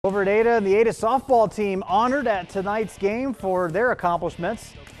Over at Ada, the Ada softball team honored at tonight's game for their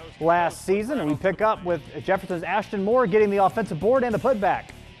accomplishments last season. And we pick up with Jefferson's Ashton Moore getting the offensive board and the putback.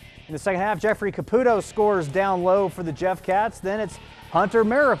 In the second half, Jeffrey Caputo scores down low for the Jeff Cats. Then it's Hunter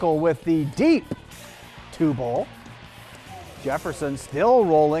Miracle with the deep two-ball. Jefferson still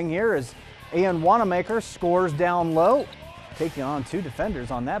rolling here as Ian Wanamaker scores down low, taking on two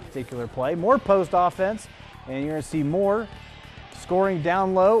defenders on that particular play. More post offense, and you're going to see Moore scoring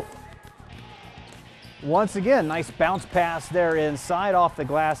down low. Once again, nice bounce pass there inside off the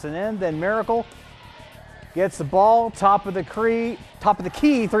glass and in. Then Miracle gets the ball, top of the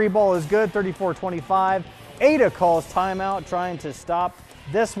key, three ball is good, 34-25. Ada calls timeout, trying to stop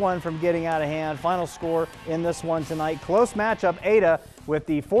this one from getting out of hand. Final score in this one tonight. Close matchup, Ada with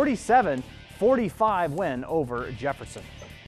the 47-45 win over Jefferson.